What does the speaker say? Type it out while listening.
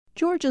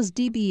Georgia's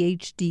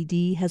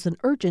DBHDD has an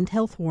urgent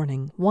health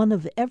warning. 1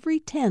 of every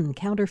 10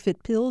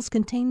 counterfeit pills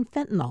contain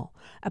fentanyl,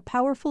 a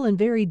powerful and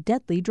very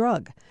deadly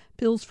drug.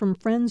 Pills from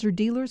friends or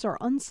dealers are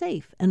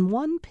unsafe, and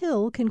 1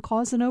 pill can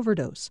cause an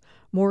overdose.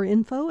 More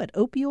info at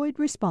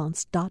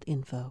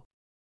opioidresponse.info.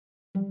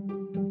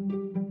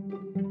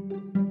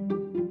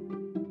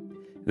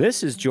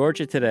 This is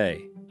Georgia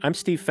Today. I'm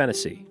Steve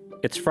Fennessy.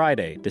 It's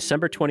Friday,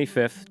 December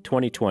 25th,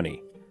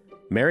 2020.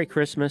 Merry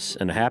Christmas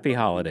and Happy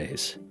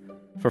Holidays.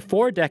 For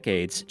 4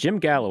 decades, Jim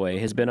Galloway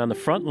has been on the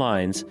front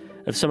lines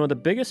of some of the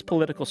biggest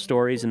political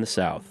stories in the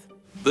South.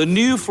 The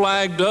new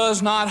flag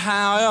does not,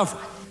 however,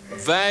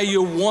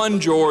 value one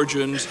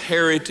Georgian's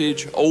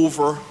heritage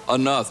over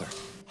another.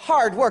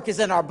 Hard work is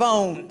in our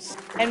bones,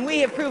 and we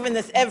have proven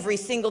this every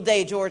single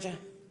day, Georgia.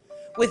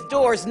 With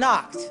doors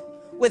knocked,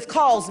 with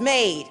calls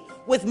made,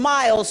 with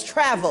miles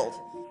traveled.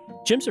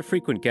 Jim's a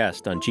frequent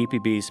guest on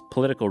GPB's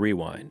Political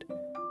Rewind,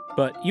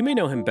 but you may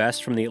know him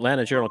best from the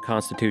Atlanta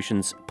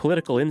Journal-Constitution's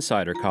Political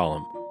Insider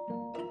column.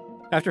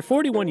 After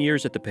 41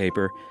 years at the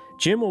paper,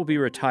 Jim will be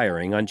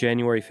retiring on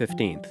January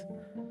 15th.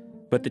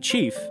 But the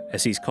chief,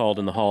 as he's called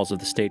in the halls of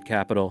the state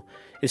capitol,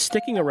 is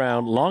sticking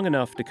around long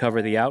enough to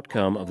cover the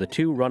outcome of the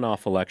 2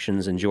 runoff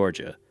elections in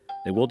Georgia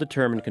that will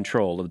determine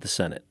control of the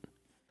Senate.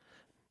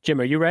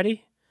 Jim, are you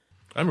ready?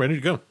 I'm ready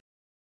to go.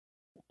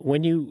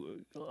 When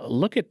you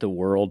look at the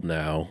world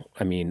now,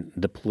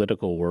 the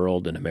political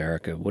world in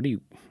America,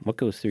 what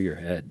goes through your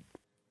head?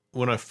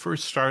 When I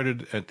first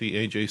started at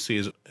the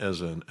AJC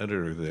as an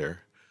editor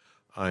there,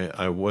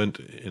 I went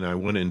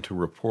into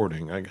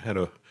reporting. I had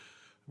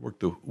worked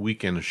the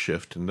weekend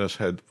shift, and I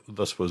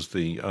was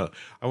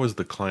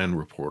the Klan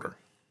reporter.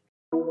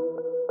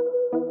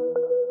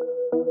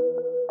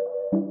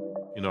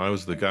 I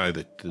was the guy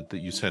that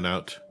you sent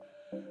out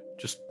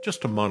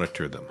just to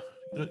monitor them.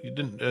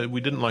 We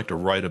didn't like to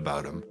write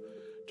about them,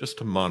 just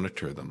to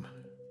monitor them,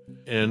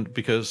 and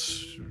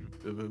because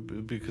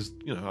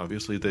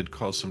obviously they'd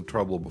caused some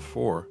trouble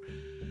before,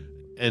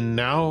 and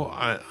now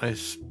I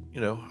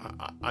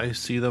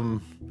see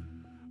them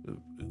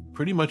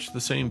pretty much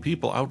the same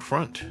people out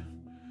front,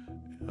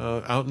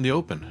 out in the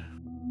open.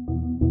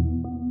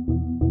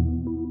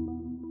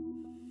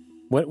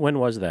 When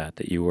was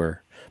that you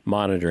were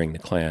monitoring the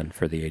Klan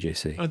for the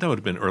AJC? That would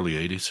have been early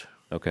 80s.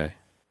 Okay.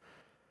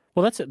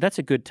 Well, that's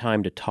a good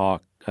time to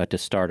talk, to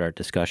start our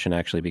discussion,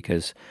 actually,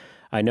 because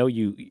I know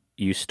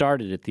you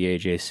started at the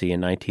AJC in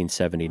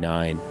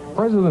 1979.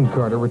 President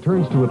Carter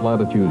returns to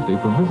Atlanta Tuesday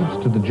for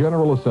visits to the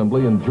General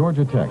Assembly and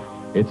Georgia Tech.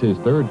 It's his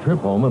 3rd trip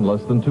home in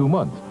less than 2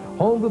 months,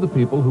 home to the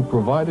people who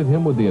provided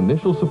him with the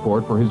initial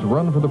support for his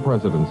run for the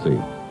presidency.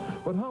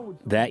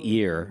 That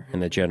year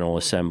in the General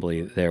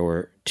Assembly, there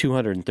were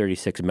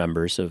 236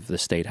 members of the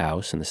State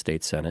House and the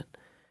State Senate,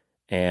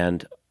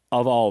 and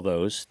of all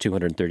those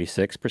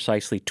 236,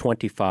 precisely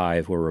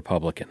 25 were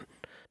Republican.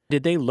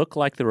 Did they look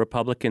like the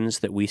Republicans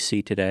that we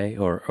see today,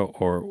 or?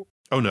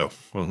 Oh no!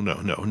 Well,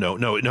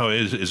 no.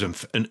 It is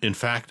in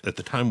fact at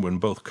the time when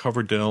both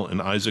Coverdell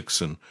and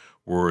Isaacson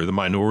were the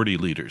minority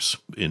leaders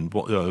in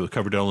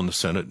Coverdell in the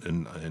Senate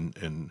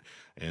and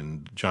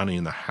Johnny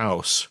in the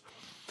House.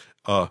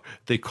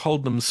 They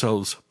called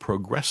themselves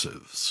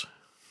progressives.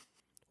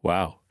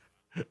 Wow.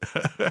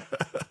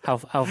 How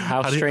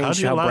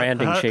strange how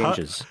branding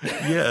changes.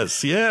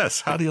 Yes.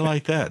 How do you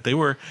like that? They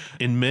were,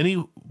 in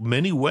many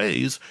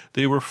ways,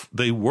 they were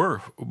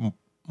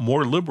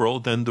more liberal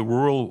than the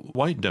rural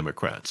white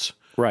Democrats.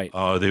 Right.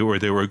 They were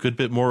a good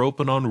bit more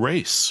open on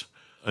race.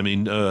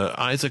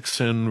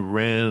 Isaacson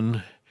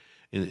ran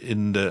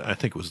in the, I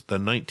think it was the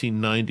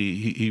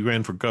 1990. He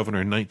ran for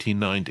governor in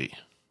 1990.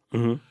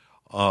 Mm-hmm.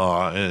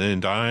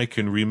 And I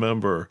can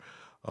remember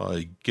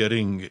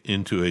getting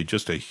into a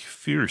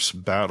fierce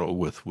battle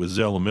with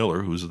Zella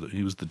Miller,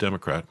 he was the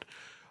Democrat.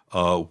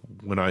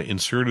 When I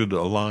inserted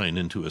a line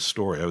into a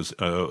story, I was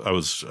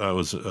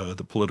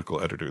the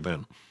political editor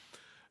then.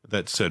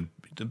 That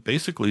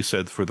basically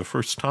said for the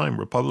first time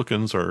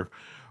Republicans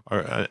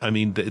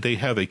they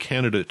have a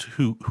candidate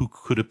who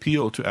could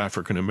appeal to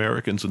African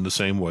Americans in the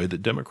same way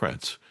that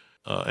Democrats.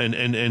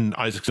 And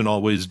Isaacson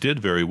always did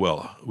very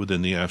well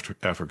within the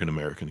African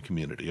American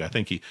community. I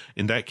think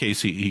in that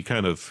case he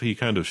kind of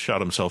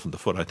shot himself in the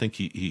foot. I think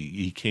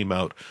he came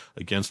out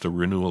against a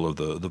renewal of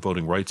the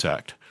Voting Rights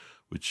Act,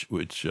 which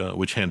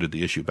handed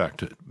the issue back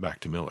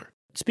to Miller.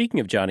 Speaking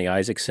of Johnny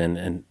Isaacson,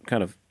 and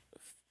kind of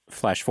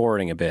flash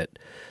forwarding a bit,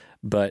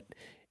 but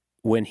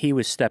when he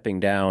was stepping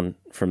down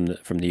from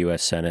the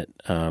U.S. Senate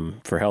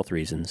for health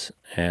reasons,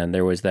 and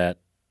there was that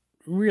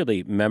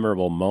really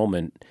memorable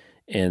moment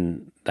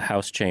in the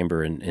House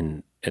chamber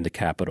in the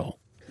Capitol.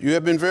 You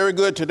have been very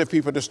good to the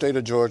people of the state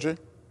of Georgia,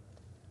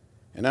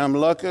 and I'm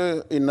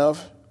lucky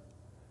enough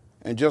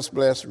and just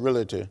blessed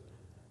really to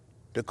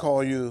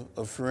call you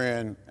a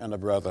friend and a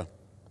brother.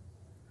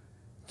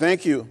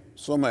 Thank you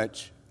so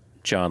much.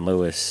 John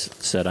Lewis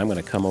said, "I'm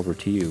going to come over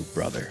to you,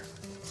 brother."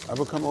 I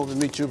will come over to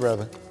meet you,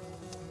 brother.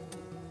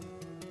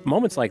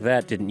 Moments like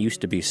that didn't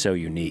used to be so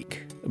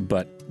unique,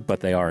 but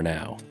they are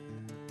now.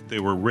 They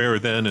were rare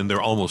then, and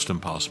they're almost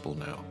impossible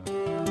now.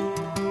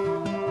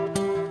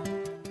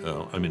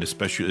 I mean,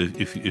 especially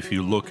if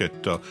you look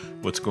at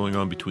what's going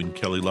on between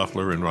Kelly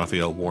Loeffler and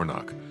Raphael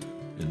Warnock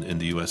in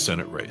the U.S.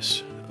 Senate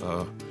race.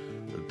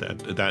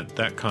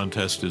 That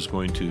contest is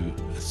going to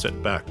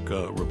set back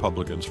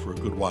Republicans for a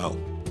good while,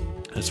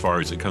 as far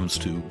as it comes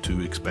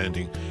to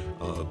expanding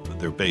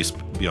their base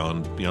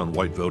beyond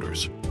white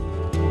voters.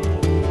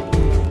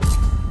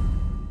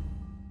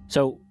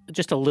 So,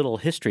 just a little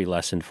history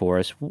lesson for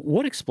us.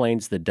 What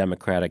explains the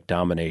Democratic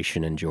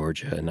domination in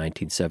Georgia in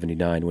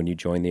 1979 when you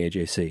joined the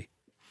AJC?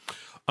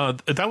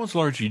 That was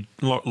largely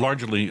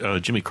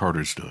Jimmy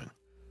Carter's doing.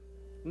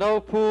 No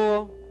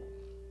poor,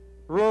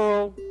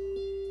 rural,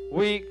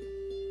 weak,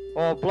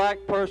 or black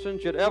person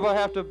should ever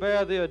have to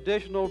bear the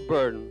additional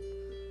burden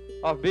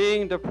of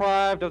being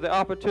deprived of the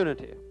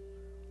opportunity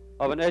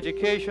of an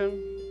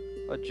education,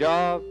 a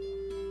job,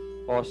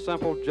 or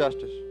simple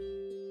justice.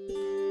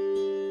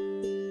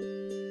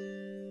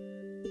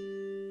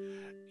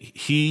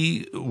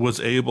 He was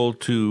able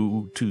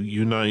to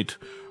unite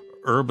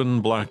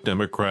urban black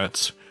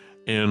Democrats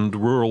and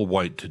rural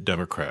white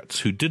Democrats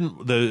who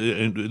didn't,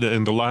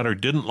 and the latter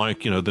didn't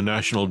like, the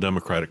national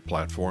Democratic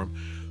platform,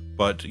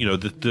 but,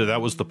 that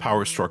was the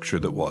power structure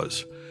that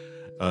was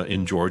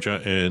in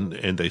Georgia,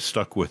 and they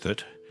stuck with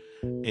it.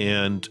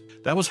 And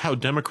that was how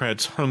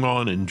Democrats hung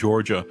on in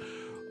Georgia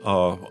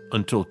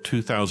until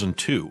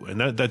 2002,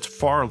 and that's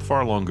far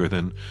longer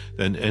than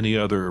any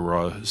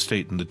other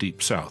state in the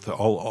Deep South.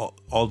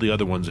 All the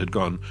other ones had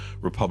gone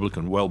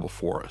Republican well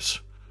before us.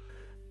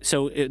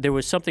 So there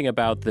was something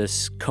about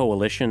this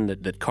coalition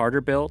that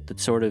Carter built that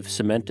sort of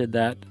cemented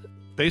that?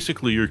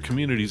 Basically, your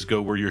communities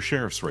go where your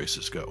sheriff's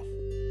races go.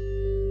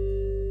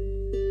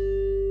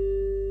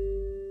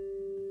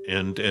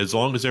 And as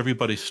long as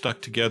everybody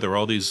stuck together,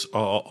 all these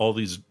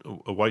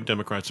white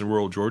Democrats in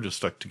rural Georgia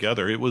stuck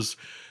together, it was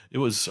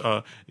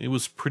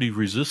pretty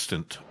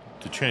resistant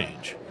to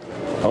change.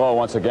 Hello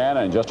once again,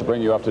 and just to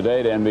bring you up to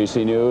date,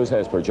 NBC News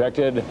has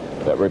projected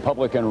that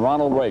Republican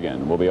Ronald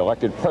Reagan will be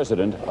elected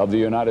President of the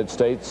United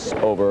States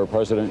over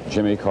President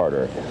Jimmy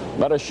Carter.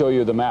 Let us show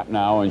you the map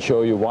now and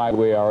show you why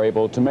we are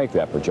able to make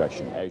that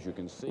projection. As you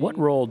can see, what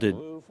role did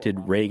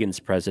Reagan's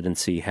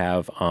presidency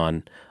have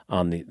on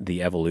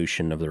the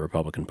evolution of the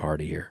Republican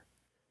Party here?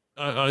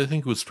 I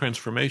think it was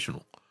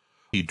transformational.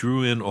 He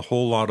drew in a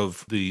whole lot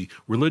of the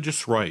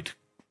religious right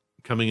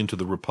coming into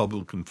the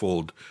Republican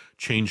fold,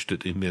 changed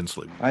it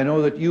immensely. I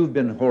know that you've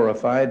been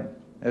horrified,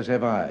 as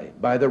have I,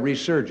 by the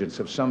resurgence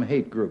of some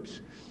hate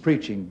groups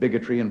preaching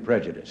bigotry and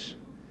prejudice.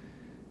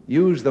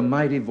 Use the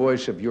mighty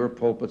voice of your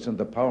pulpits and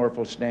the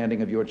powerful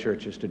standing of your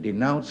churches to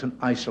denounce and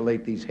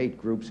isolate these hate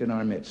groups in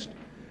our midst.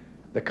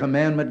 The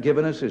commandment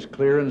given us is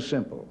clear and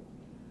simple.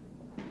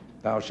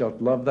 Thou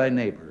shalt love thy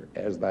neighbor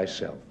as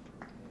thyself.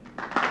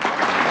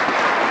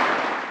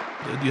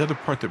 The other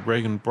part that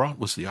Reagan brought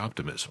was the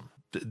optimism.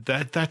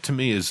 That to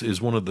me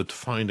is one of the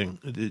defining,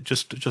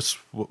 just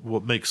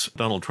what makes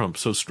Donald Trump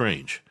so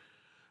strange,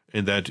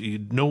 in that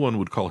no one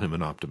would call him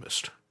an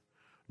optimist.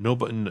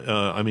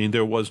 Nobody,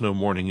 there was no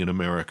morning in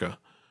America.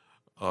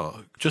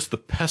 Just the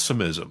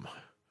pessimism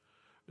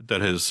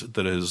that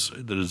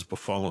has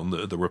befallen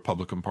the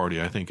Republican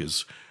Party, I think,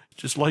 is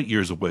just light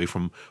years away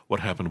from what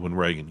happened when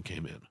Reagan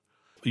came in.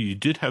 You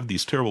did have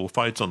these terrible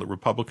fights on the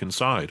Republican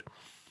side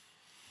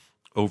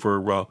over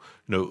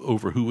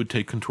who would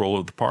take control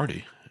of the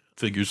party.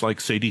 Figures like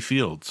Sadie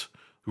Fields,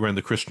 who ran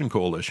the Christian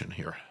Coalition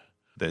here.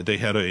 They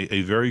had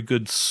a very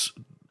good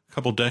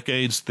couple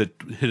decades that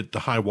hit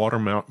the high water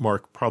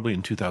mark probably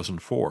in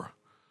 2004,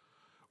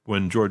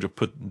 when Georgia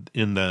put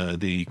in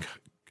the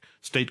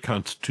state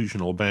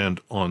constitutional ban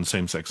on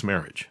same-sex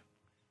marriage.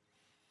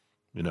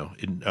 It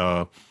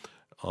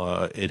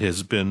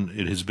has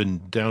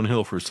been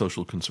downhill for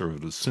social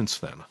conservatives since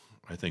then,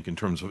 I think, in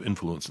terms of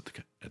influence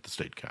at the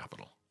state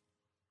capitol.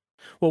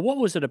 Well, what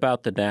was it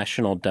about the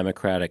National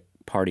Democratic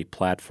Party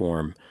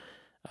platform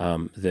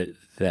that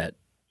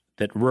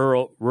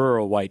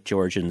rural white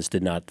Georgians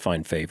did not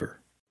find favor?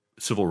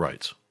 Civil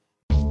rights.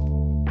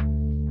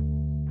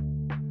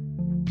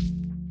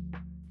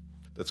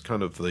 That's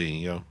kind of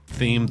the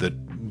theme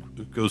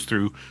that goes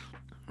through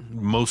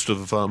most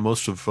of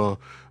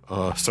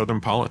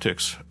Southern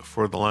politics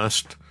for the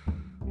last,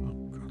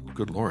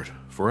 good Lord,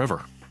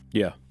 forever.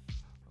 Yeah,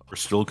 we're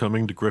still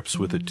coming to grips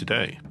with it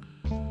today.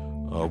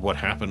 What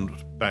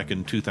happened back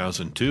in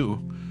 2002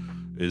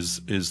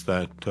 is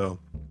that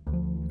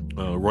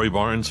Roy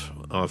Barnes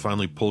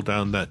finally pulled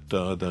down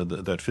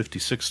that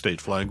 56 state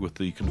flag with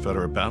the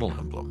Confederate battle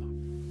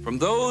emblem. From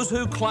those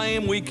who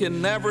claim we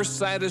can never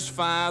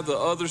satisfy the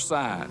other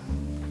side,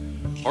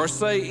 or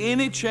say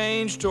any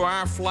change to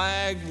our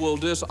flag will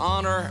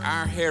dishonor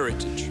our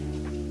heritage,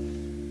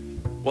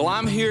 well,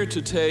 I'm here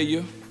to tell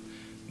you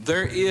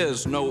there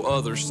is no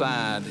other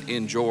side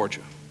in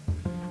Georgia.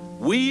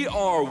 We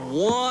are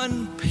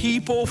one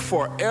people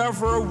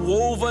forever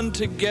woven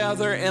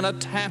together in a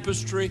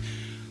tapestry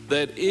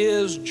that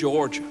is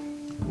Georgia.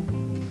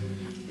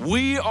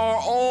 We are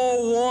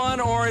all one,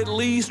 or at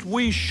least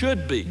we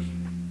should be.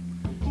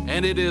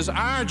 And it is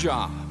our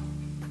job,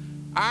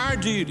 our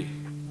duty,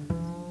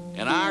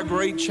 and our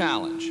great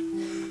challenge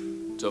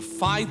to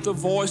fight the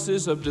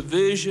voices of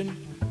division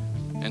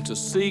and to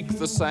seek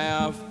the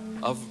salve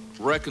of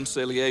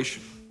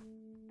reconciliation.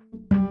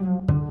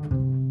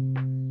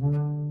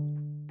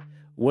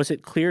 Was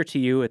it clear to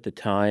you at the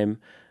time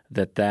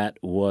that that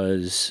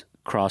was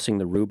crossing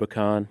the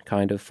Rubicon,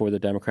 kind of, for the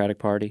Democratic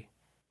Party?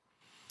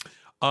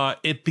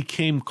 It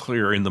became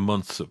clear in the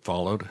months that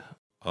followed.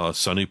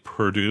 Sonny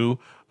Perdue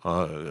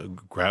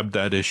grabbed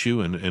that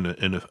issue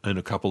and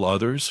a couple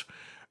others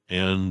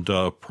and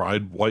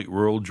pried white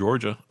rural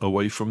Georgia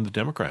away from the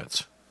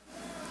Democrats.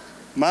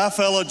 My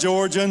fellow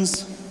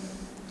Georgians,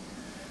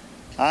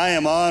 I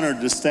am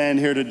honored to stand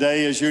here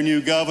today as your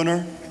new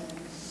governor,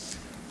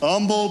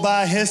 humbled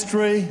by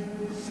history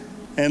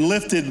and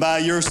lifted by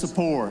your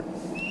support.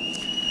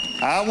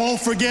 I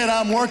won't forget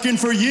I'm working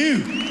for you.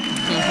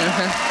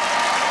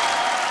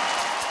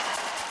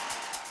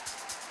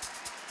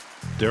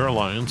 Their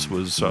alliance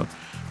was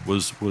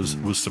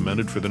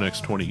cemented for the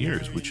next 20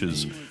 years, which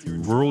is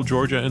rural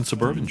Georgia and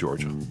suburban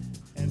Georgia.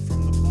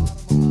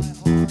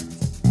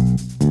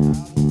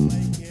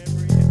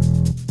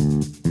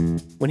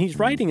 When he's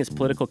writing his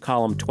political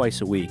column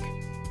twice a week,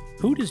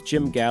 who does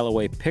Jim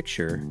Galloway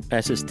picture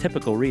as his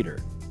typical reader?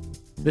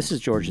 This is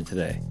Georgia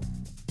Today.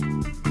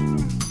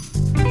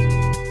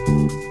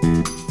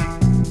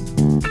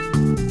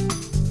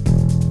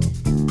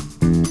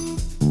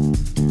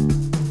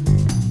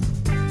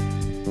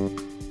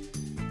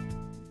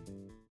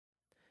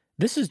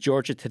 This is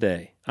Georgia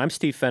Today. I'm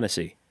Steve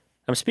Fennessy.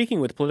 I'm speaking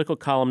with political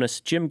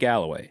columnist Jim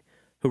Galloway,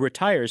 who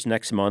retires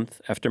next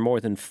month after more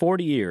than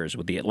 40 years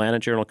with the Atlanta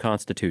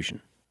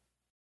Journal-Constitution.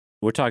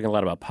 We're talking a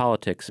lot about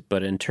politics,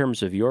 but in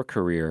terms of your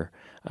career,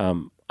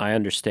 I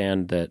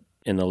understand that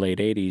in the late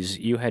 80s,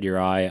 you had your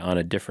eye on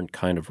a different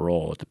kind of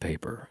role at the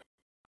paper.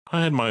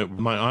 I had my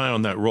eye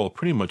on that role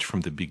pretty much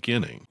from the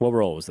beginning. What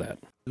role was that?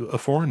 A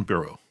foreign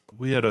bureau.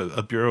 We had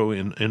a bureau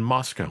in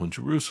Moscow, in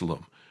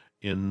Jerusalem,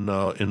 in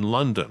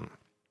London.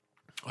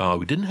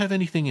 We didn't have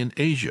anything in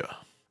Asia,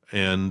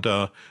 and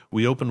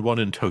we opened one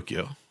in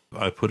Tokyo.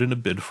 I put in a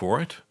bid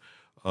for it.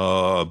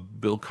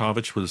 Bill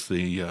Kovich was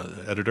the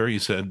editor. He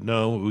said,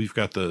 no, we've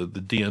got the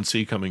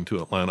DNC coming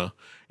to Atlanta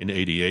in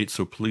 '88,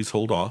 so please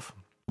hold off.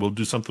 We'll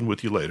do something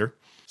with you later.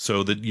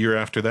 So the year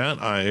after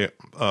that,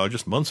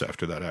 just months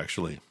after that,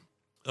 actually,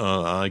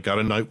 I got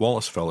a Knight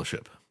Wallace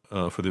Fellowship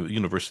for the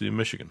University of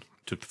Michigan.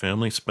 Took the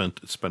family,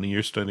 spent a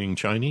year studying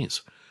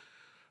Chinese,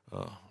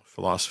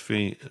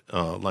 philosophy,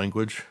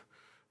 language,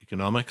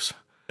 economics.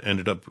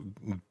 Ended up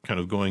kind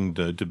of going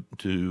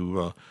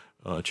to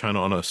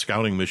China on a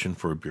scouting mission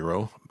for a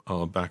bureau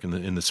back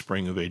in the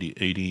spring of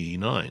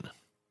 89.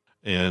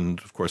 And,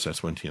 of course,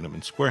 that's when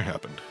Tiananmen Square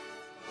happened.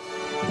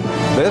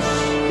 This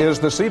is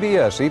the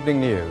CBS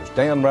Evening News.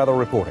 Dan Rather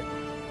reporting.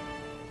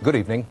 Good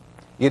evening.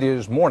 It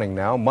is morning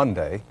now,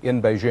 Monday,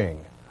 in Beijing,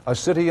 a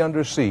city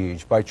under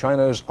siege by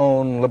China's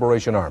own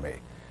Liberation Army.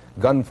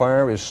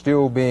 Gunfire is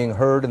still being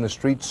heard in the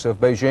streets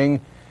of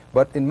Beijing,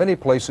 but in many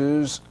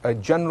places, a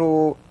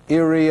general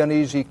eerie,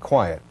 uneasy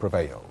quiet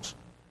prevails.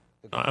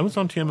 I was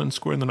on Tiananmen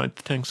Square the night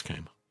the tanks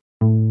came.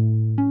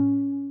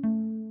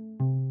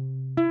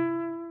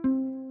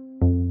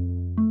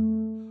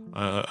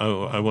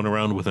 I went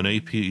around with an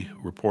AP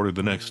reporter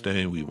the next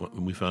day.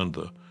 We found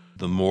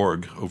the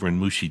morgue over in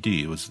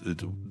Mushidi.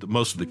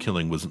 Most of the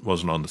killing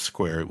wasn't on the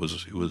square. It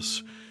was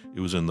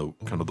in the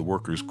kind of the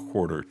workers'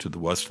 quarter to the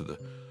west of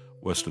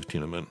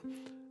Tiananmen,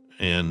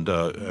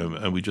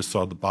 and we just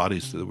saw the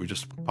bodies that were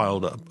just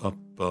piled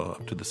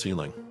up to the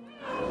ceiling.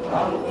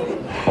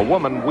 A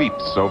woman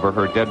weeps over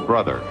her dead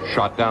brother,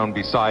 shot down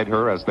beside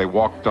her as they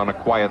walked on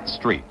a quiet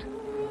street.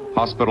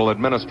 Hospital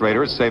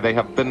administrators say they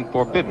have been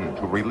forbidden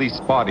to release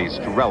bodies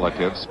to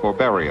relatives for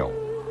burial.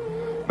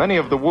 Many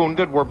of the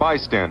wounded were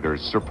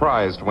bystanders,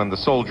 surprised when the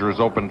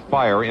soldiers opened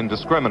fire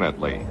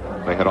indiscriminately.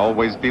 They had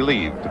always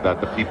believed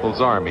that the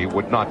People's Army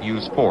would not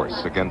use force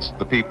against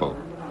the people.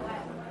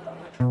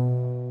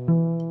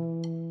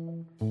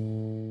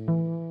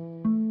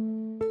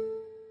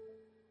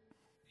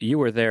 You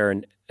were there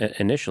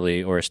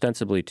initially, or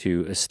ostensibly,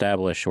 to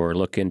establish or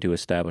look into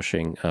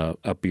establishing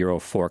a bureau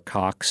for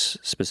Cox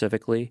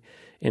specifically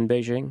in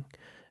Beijing,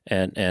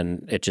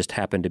 and it just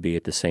happened to be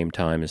at the same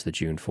time as the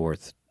June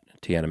 4th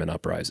Tiananmen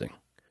uprising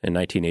in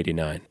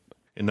 1989.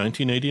 In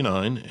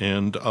 1989,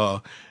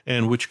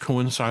 and which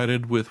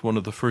coincided with one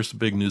of the first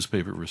big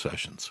newspaper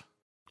recessions.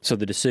 So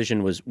the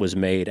decision was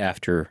made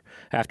after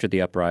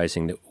the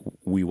uprising that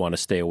we want to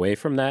stay away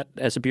from that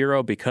as a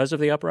bureau because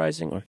of the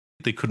uprising? Or?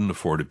 They couldn't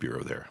afford a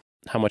bureau there.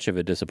 How much of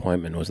a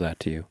disappointment was that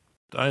to you?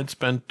 I had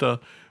spent the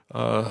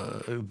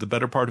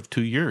better part of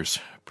 2 years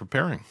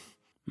preparing.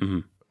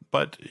 Mm-hmm.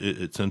 But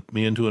it sent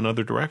me into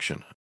another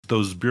direction.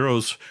 Those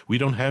bureaus, we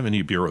don't have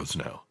any bureaus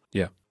now.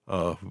 Yeah.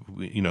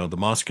 The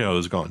Moscow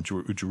is gone.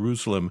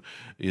 Jerusalem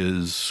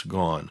is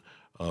gone.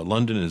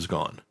 London is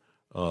gone.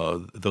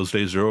 Those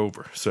days are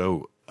over.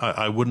 So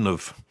I wouldn't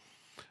have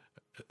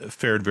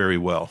fared very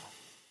well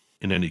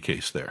in any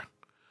case there.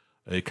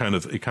 It kind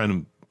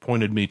of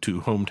pointed me to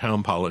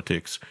hometown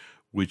politics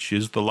which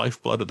is the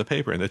lifeblood of the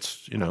paper. And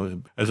that's,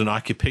 as an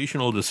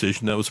occupational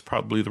decision, that was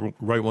probably the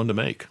right one to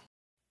make.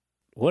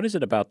 What is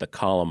it about the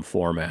column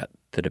format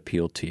that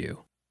appealed to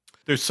you?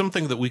 There's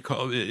something that we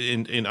call,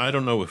 and I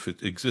don't know if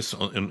it exists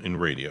in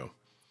radio,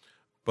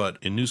 but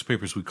in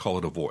newspapers we call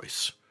it a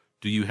voice.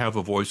 Do you have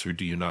a voice or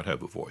do you not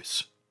have a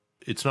voice?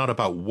 It's not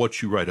about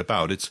what you write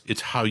about,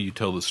 it's how you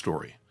tell the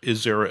story.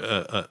 Is there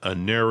a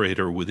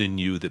narrator within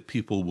you that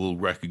people will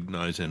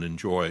recognize and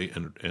enjoy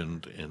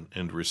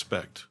and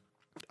respect?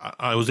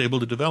 I was able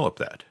to develop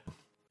that.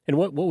 And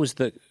what was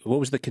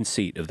the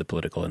conceit of the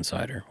Political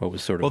Insider? What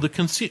was sort of the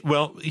conceit?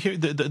 Well, here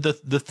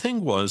the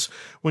thing was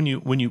when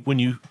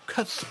you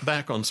cut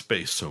back on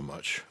space so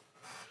much,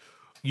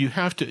 you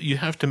have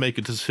to make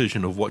a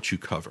decision of what you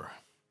cover.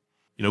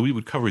 We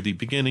would cover the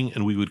beginning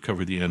and we would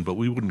cover the end, but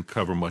we wouldn't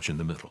cover much in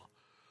the middle.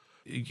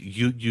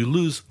 You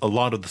lose a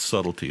lot of the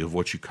subtlety of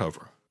what you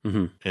cover,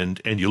 mm-hmm.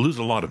 and you lose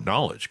a lot of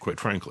knowledge, quite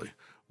frankly,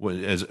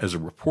 as a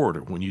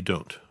reporter when you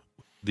don't.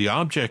 The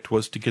object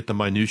was to get the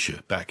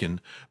minutia back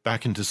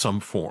into some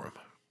form.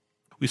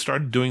 We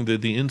started doing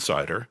the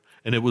Insider,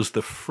 and it was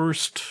the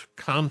first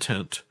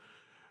content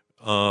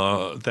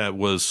that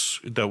was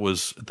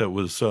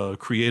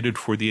created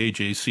for the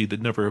AJC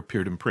that never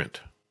appeared in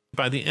print.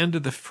 By the end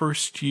of the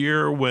first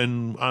year,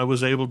 when I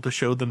was able to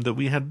show them that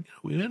we had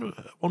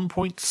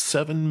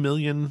 1.7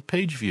 million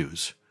page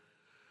views,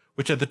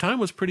 which at the time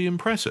was pretty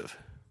impressive.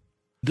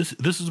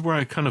 This is where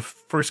I kind of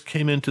first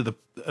came into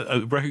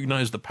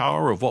recognized the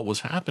power of what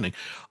was happening.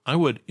 I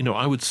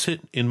would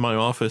sit in my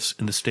office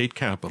in the state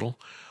capitol.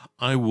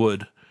 I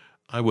would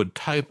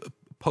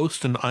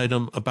post an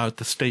item about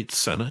the state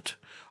Senate.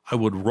 I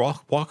would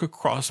walk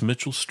across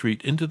Mitchell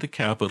Street into the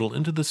Capitol,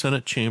 into the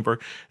Senate chamber,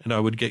 and I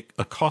would get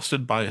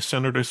accosted by a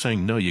senator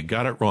saying, "No, you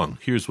got it wrong.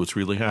 Here's what's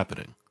really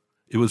happening."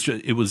 It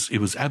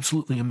was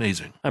absolutely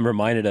amazing. I'm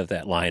reminded of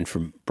that line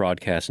from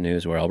Broadcast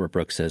News where Albert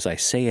Brooks says, "I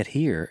say it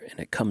here and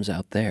it comes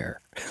out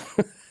there."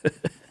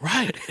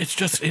 Right. It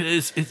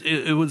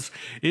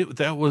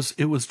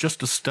was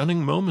just a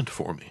stunning moment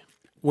for me.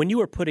 When you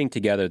were putting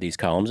together these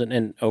columns,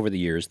 and over the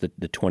years, the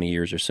 20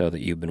 years or so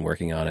that you've been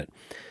working on it,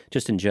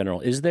 just in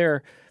general,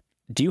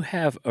 do you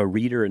have a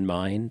reader in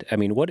mind? I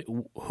mean,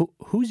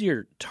 who's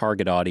your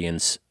target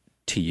audience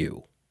to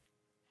you?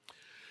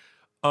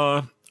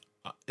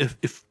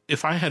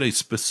 If I had a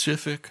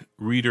specific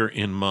reader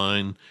in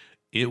mind,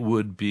 it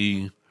would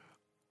be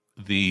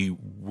the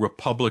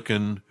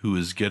Republican who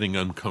is getting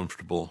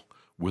uncomfortable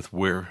with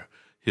where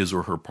his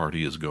or her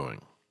party is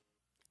going.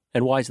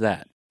 And why is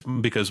that?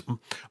 Because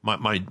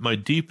my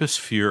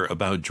deepest fear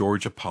about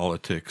Georgia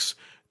politics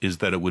is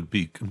that it would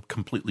be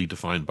completely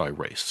defined by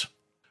race.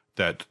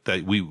 That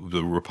the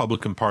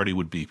Republican Party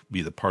would be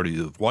the party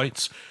of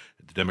whites,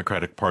 the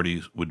Democratic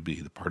Party would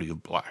be the party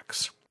of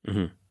blacks.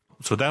 Mm-hmm.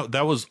 So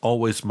that was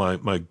always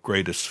my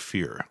greatest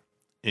fear.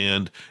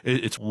 And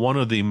it's one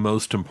of the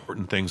most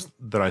important things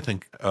that I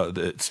think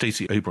that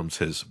Stacey Abrams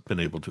has been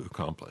able to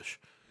accomplish.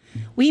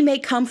 We may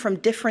come from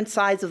different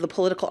sides of the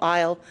political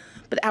aisle,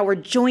 but our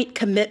joint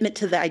commitment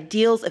to the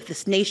ideals of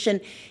this nation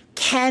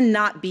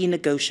cannot be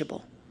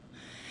negotiable.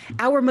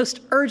 Our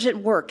most urgent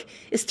work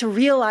is to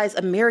realize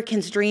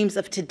Americans' dreams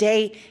of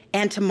today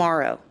and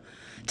tomorrow,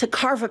 to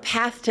carve a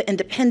path to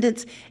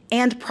independence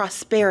and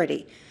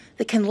prosperity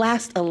that can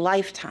last a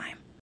lifetime.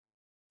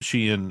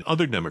 She and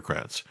other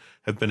Democrats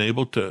have been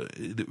able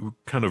to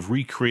kind of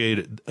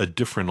recreate a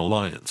different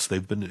alliance.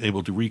 They've been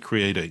able to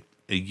recreate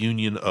a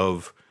union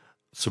of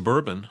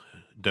suburban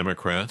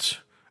Democrats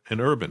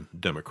and urban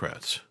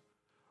Democrats.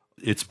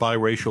 It's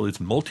biracial, it's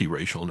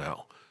multiracial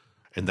now,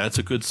 and that's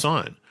a good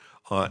sign.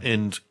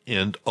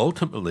 And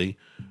ultimately,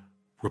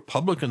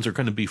 Republicans are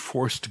going to be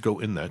forced to go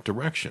in that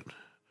direction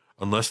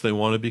unless they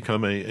want to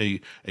become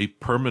a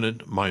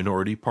permanent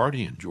minority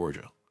party in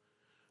Georgia.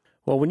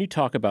 Well, when you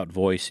talk about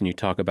voice and you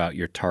talk about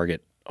your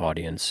target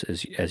audience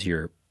as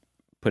you're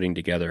putting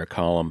together a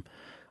column,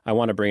 I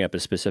want to bring up a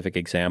specific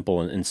example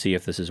and see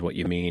if this is what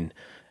you mean.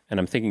 And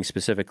I'm thinking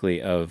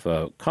specifically of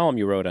a column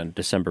you wrote on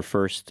December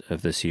 1st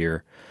of this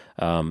year,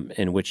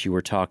 in which you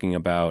were talking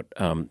about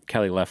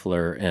Kelly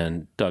Loeffler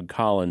and Doug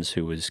Collins,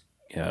 who was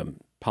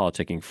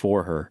politicking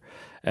for her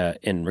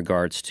in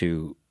regards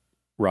to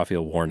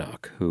Raphael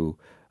Warnock, who,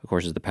 of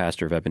course, is the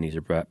pastor of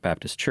Ebenezer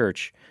Baptist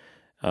Church,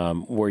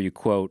 where you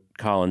quote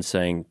Collins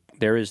saying,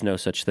 "There is no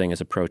such thing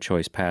as a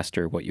pro-choice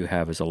pastor. What you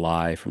have is a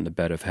lie from the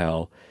bed of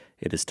hell.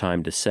 It is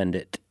time to send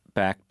it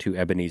back to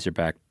Ebenezer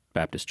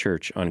Baptist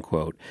Church,"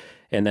 unquote.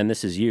 And then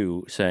this is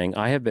you saying,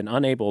 "I have been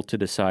unable to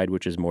decide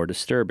which is more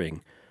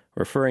disturbing,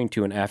 referring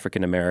to an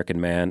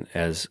African-American man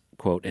as,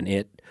 quote, an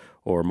it,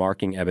 or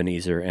marking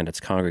Ebenezer and its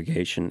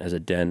congregation as a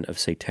den of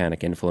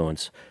satanic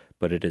influence,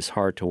 but it is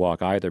hard to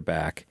walk either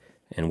back,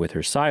 and with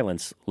her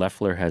silence,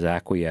 Loeffler has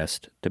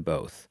acquiesced to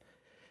both."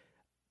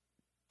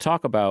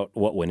 Talk about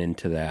what went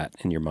into that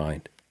in your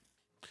mind.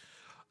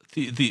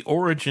 The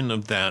origin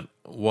of that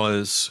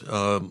was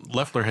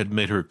Loeffler had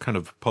made her kind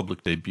of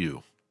public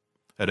debut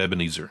at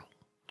Ebenezer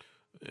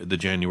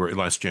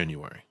last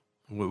January.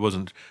 It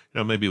wasn't,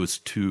 maybe it was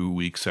 2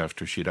 weeks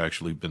after she'd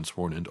actually been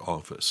sworn into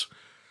office.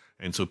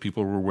 And so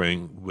people were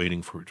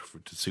waiting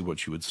to see what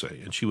she would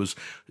say. And she was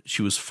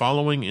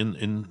following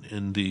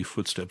in the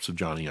footsteps of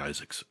Johnny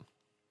Isakson.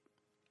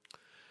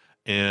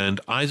 And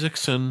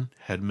Isakson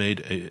had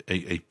made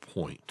a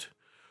point.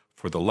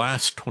 For the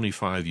last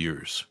 25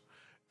 years,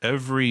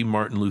 every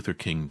Martin Luther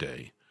King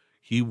Day,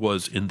 he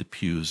was in the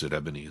pews at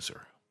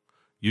Ebenezer,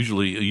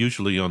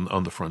 usually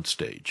on the front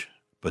stage,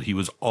 but he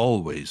was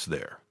always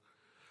there.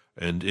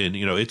 And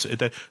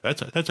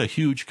that's a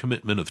huge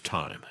commitment of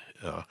time.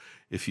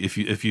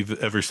 If you've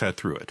ever sat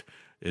through it,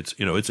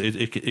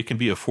 it can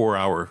be a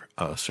 4-hour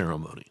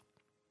ceremony,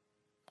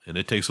 and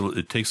it takes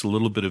a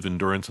little bit of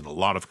endurance and a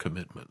lot of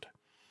commitment.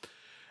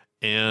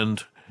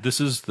 And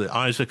this is the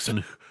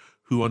Isakson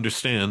who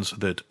understands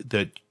that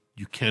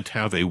you can't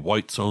have a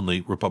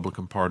whites-only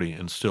Republican Party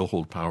and still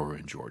hold power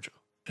in Georgia.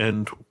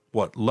 And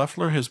what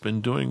Loeffler has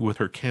been doing with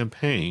her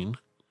campaign,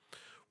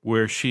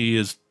 where she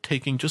is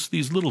taking just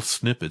these little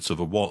snippets of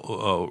a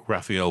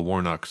Raphael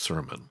Warnock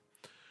sermon,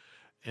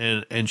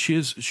 and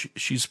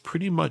she's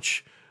pretty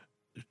much,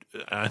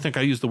 I think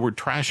I use the word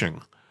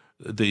trashing,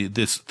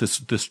 this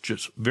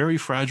just very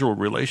fragile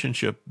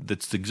relationship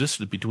that's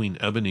existed between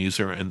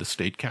Ebenezer and the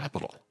state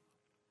capitol,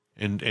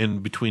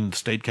 and between the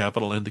state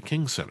capitol and the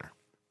King Center.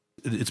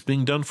 It's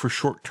being done for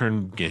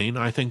short-term gain.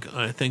 I think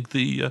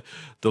the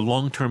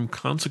long-term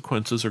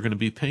consequences are going to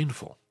be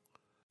painful.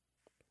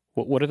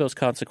 What do those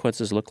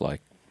consequences look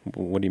like?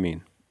 What do you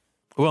mean?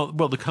 Well,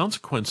 the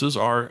consequences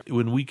are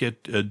when we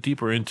get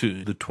deeper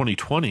into the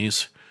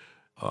 2020s.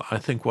 I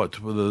think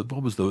what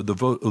was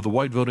the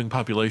white voting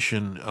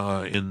population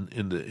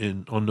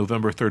on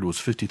November 3rd was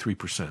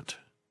 53%.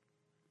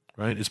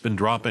 Right, it's been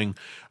dropping.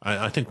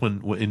 I think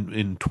when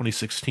in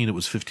 2016 it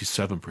was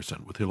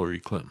 57% with Hillary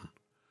Clinton.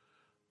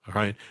 All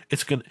right,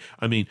 it's going.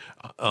 In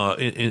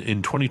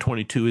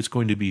 2022 it's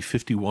going to be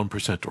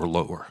 51% or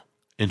lower,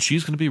 and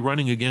she's going to be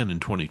running again in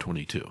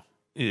 2022,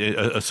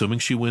 assuming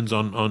she wins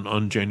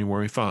on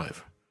January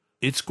 5.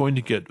 It's going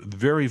to get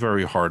very,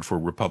 very hard for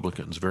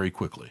Republicans very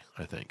quickly,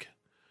 I think,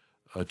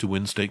 to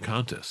win state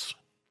contests.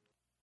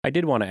 I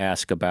did want to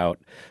ask about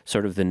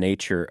sort of the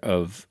nature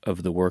of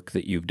the work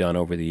that you've done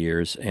over the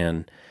years,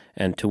 and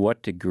to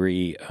what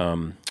degree,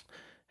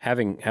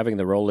 having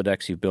the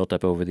Rolodex you've built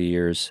up over the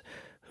years,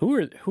 who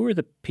are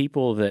the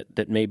people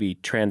that maybe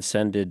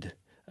transcended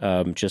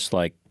just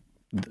like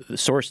the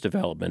source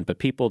development, but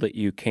people that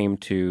you came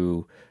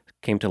to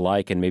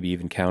like and maybe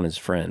even count as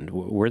friend?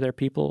 Were there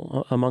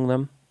people among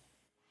them?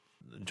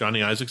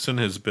 Johnny Isakson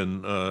has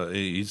been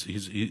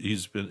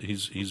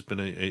he's been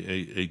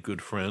a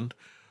good friend.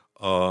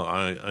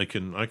 I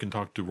can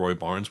talk to Roy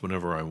Barnes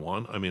whenever I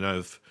want. I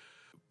mean,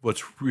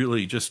 what's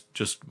really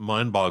just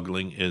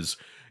mind-boggling is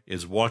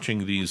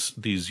watching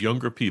these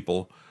younger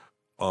people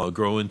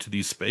grow into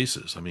these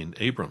spaces. I mean,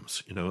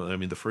 Abrams,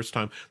 the first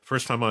time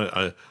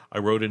I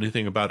wrote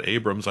anything about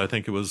Abrams, I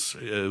think it was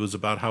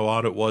about how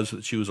odd it was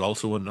that she was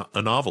also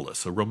a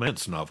novelist, a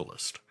romance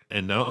novelist.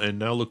 And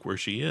now look where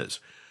she is.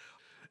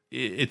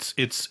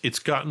 It's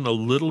gotten a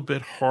little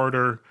bit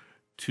harder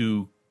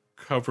to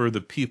cover the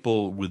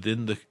people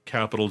within the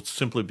Capitol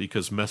simply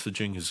because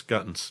messaging has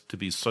gotten to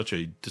be such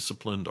a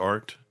disciplined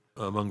art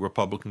among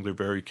Republicans. They're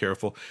very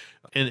careful,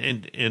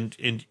 and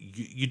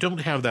you don't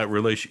have that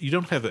relation. You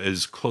don't have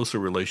as close a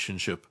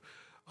relationship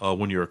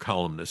when you're a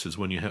columnist as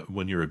when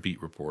you're a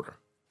beat reporter,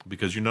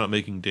 because you're not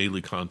making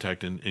daily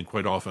contact, and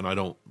quite often I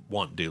don't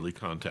want daily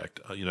contact.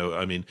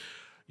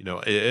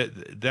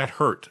 That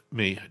hurt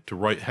me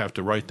to have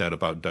to write that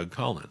about Doug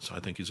Collins. I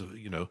think he's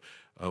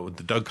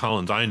the Doug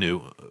Collins I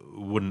knew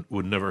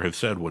would never have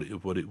said what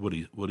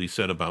he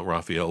said about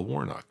Raphael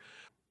Warnock.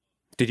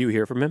 Did you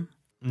hear from him?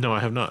 No,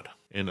 I have not,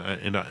 and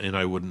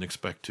I wouldn't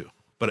expect to.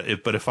 But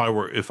if I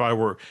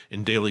were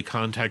in daily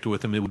contact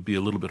with him, it would be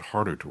a little bit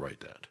harder to write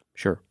that.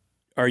 Sure.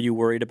 Are you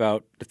worried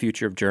about the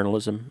future of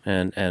journalism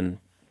and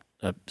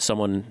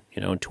someone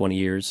in 20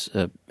 years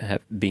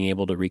being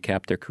able to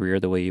recap their career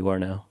the way you are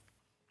now?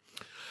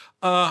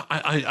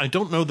 I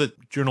don't know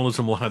that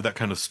journalism will have that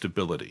kind of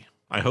stability.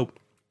 I hope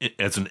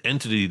as an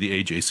entity,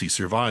 the AJC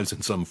survives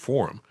in some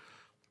form.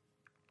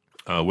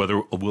 Whether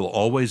it will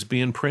always be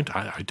in print,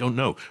 I don't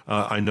know.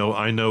 I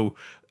know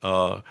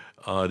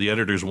the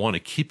editors want to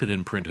keep it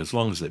in print as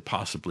long as they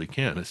possibly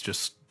can. It's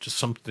just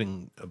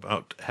something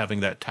about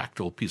having that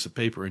tactile piece of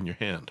paper in your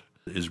hand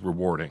is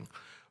rewarding.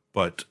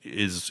 But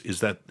is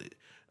that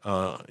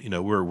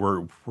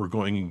we're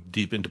going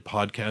deep into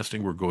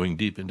podcasting, we're going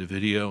deep into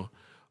video.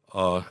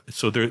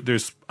 So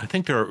there's I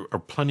think there are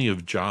plenty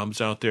of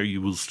jobs out there.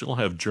 You will still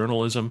have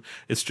journalism.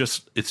 It's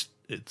just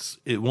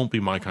it won't be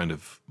my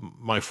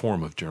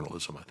form of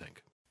journalism, I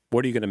think.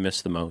 What are you going to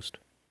miss the most?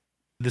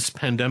 This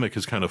pandemic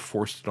has kind of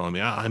forced it on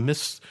me. I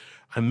miss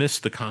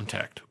the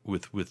contact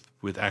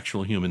with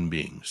actual human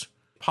beings.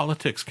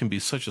 Politics can be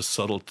such a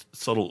subtle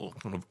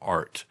kind of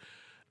art.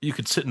 You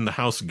could sit in the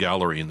House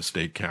gallery in the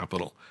state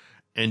capitol,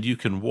 and you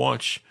can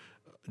watch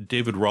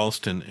David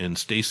Ralston and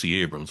Stacey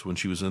Abrams, when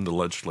she was in the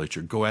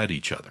legislature, go at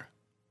each other.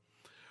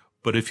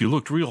 But if you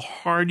looked real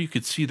hard, you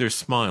could see their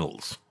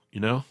smiles, you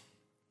know?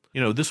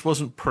 You know, this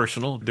wasn't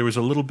personal. There was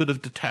a little bit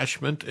of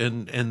detachment,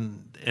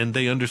 and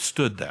they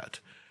understood that.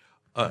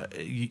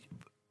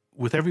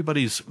 With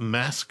everybody's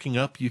masking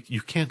up,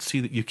 you can't see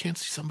that. You can't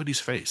see somebody's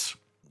face.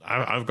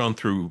 I've gone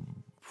through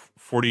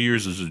 40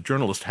 years as a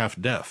journalist, half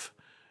deaf,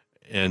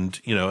 and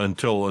you know,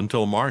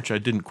 until March, I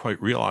didn't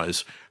quite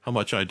realize how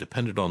much I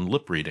depended on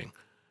lip reading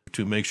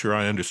to make sure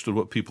I understood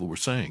what people were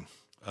saying.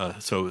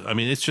 So, I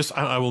mean, it's just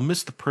I will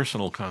miss the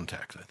personal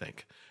contact, I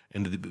think,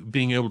 and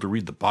being able to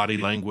read the body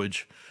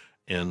language.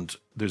 And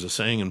there's a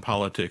saying in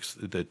politics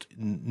that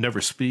never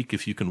speak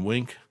if you can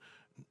wink,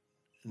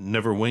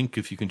 never wink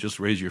if you can just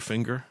raise your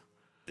finger,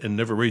 and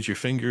never raise your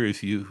finger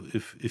if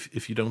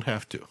you don't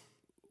have to.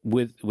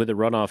 With the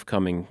runoff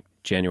coming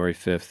January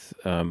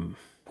 5th,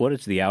 what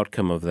is the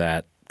outcome of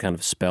that kind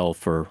of spell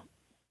for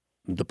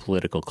the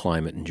political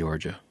climate in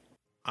Georgia?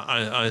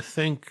 I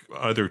think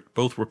either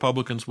both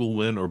Republicans will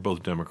win or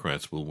both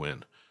Democrats will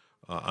win.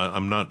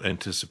 I'm not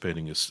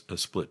anticipating a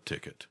split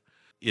ticket.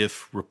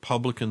 If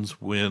Republicans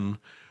win,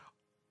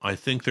 I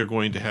think they're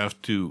going to have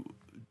to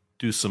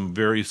do some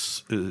very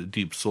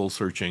deep soul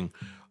searching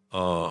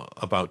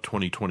about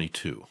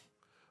 2022.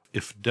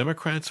 If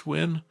Democrats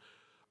win,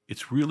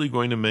 it's really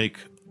going to make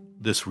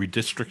this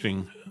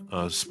redistricting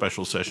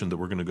special session that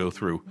we're going to go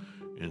through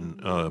in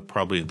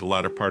probably the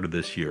latter part of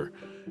this year.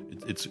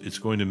 It's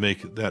going to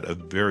make that a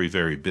very,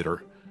 very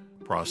bitter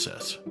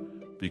process,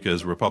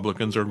 because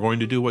Republicans are going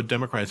to do what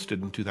Democrats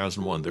did in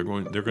 2001. They're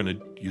going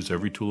to use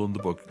every tool in the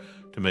book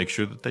to make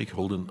sure that they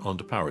hold on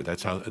to power.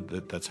 That's how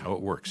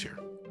it works here.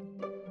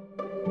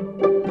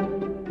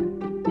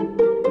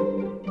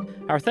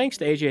 Our thanks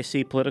to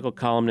AJC political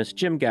columnist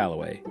Jim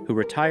Galloway, who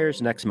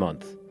retires next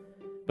month.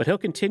 But he'll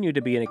continue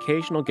to be an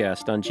occasional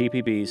guest on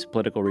GPB's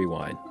Political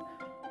Rewind.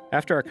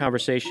 After our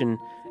conversation,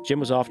 Jim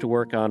was off to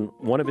work on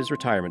one of his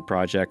retirement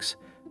projects,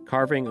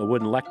 carving a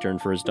wooden lectern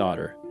for his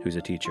daughter, who's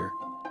a teacher.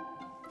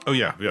 Oh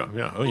yeah.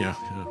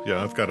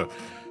 I've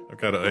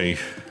got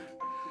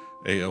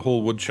a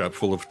whole wood shop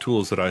full of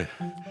tools that I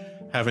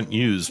haven't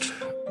used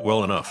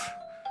well enough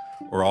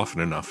or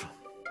often enough.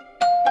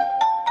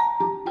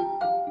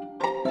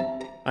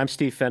 I'm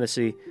Steve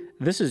Fennessy.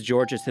 This is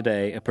Georgia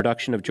Today, a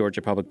production of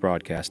Georgia Public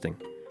Broadcasting.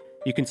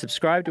 You can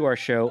subscribe to our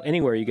show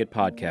anywhere you get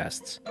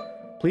podcasts.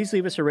 Please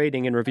leave us a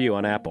rating and review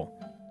on Apple.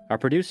 Our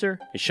producer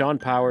is Sean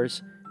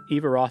Powers.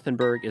 Eva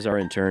Rothenberg is our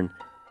intern.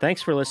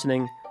 Thanks for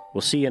listening.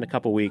 We'll see you in a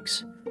couple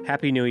weeks.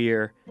 Happy New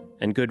Year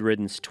and good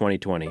riddance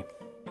 2020.